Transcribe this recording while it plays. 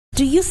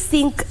do you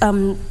think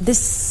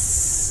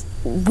this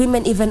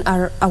women even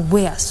are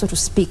aware, so to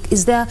speak?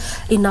 Is there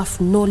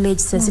enough knowledge,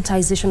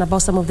 sensitization about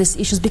some of these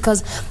issues?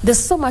 Because there's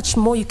so much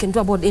more you can do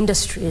about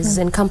industries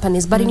and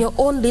companies, but in your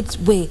own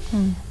little way,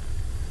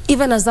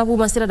 even as that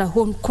woman sitting at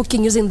home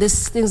cooking using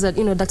these things that,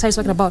 you know, Dr. is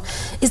talking about,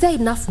 is there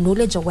enough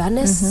knowledge,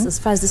 awareness as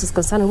far as this is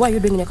concerned? And what are you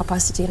doing in your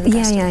capacity?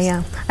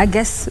 Yeah. I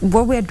guess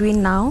what we're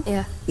doing now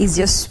is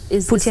just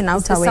putting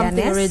out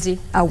awareness.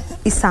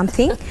 Is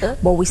something,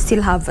 but we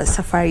still have a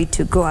safari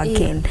to go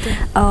again.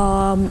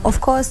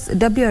 Of course,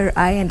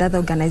 WRI and other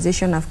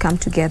organizations have come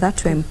together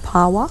to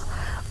empower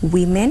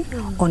women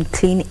on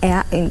clean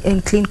air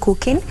and clean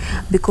cooking,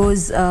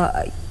 because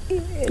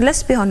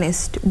let's be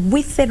honest,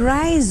 with the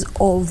rise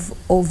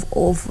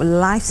of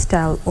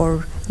lifestyle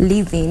or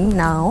living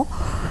now,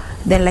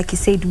 then like you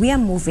said, we are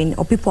moving,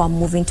 or people are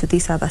moving to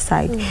this other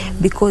side,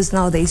 because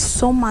now there is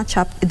so much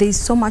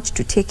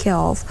to take care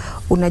of.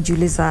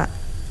 Unajiuliza,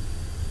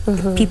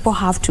 people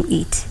have to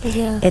eat,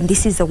 and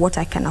this is what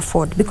I can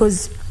afford,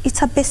 because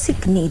it's a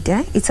basic need.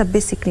 It's a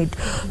basic need.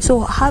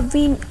 So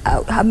having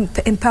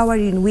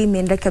empowering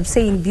women, like I'm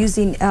saying,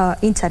 using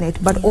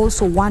internet, but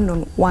also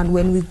one-on-one,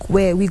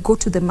 where we go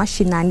to the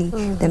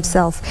mashinani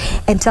themselves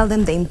and tell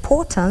them the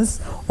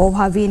importance of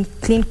having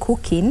clean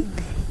cooking.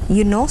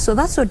 You know, so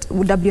that's what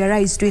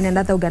WRI is doing,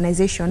 another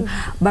organization.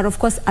 But of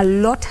course, a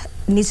lot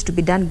needs to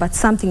be done, but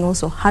something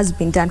also has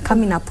been done,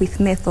 coming up with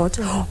methods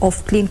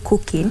of clean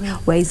cooking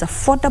where it's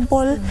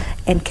affordable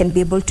and can be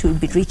able to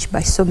be reached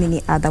by so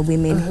many other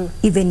women,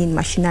 even in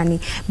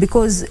mashinani.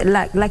 Because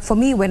like for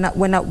me, when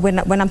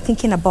I'm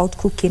thinking about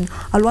cooking,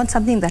 I want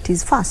something that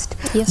is fast.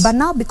 But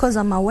now, because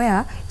I'm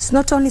aware, it's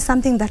not only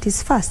something that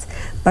is fast,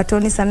 but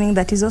only something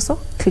that is also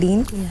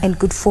clean and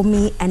good for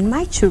me and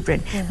my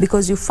children.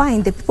 Because you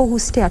find the people who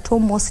stay at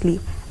home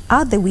mostly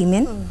are the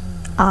women,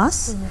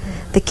 us,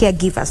 the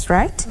caregivers,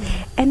 right?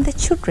 And the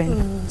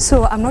children.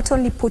 So I'm not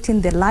only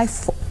putting the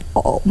life,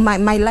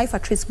 my life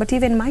at risk, but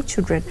even my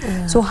children.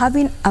 So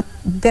having a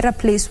better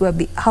place where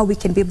how we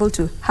can be able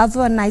to have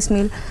a nice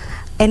meal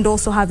and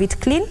also have it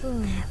clean,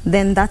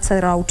 then that's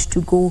a route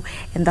to go,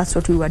 and that's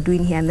what we were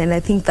doing here. And then I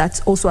think that's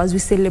also, as we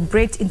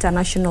celebrate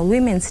International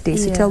Women's Day,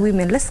 to tell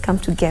women, let's come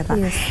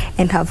together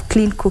and have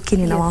clean cooking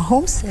in our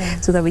homes,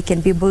 so that we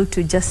can be able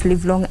to just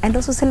live long and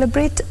also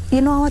celebrate,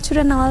 you know, our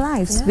children, our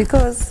lives.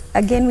 Because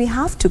again, we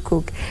have to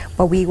cook,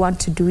 but we want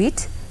to do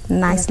it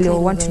nicely,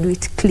 or want to do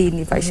it clean,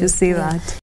 if I should say that.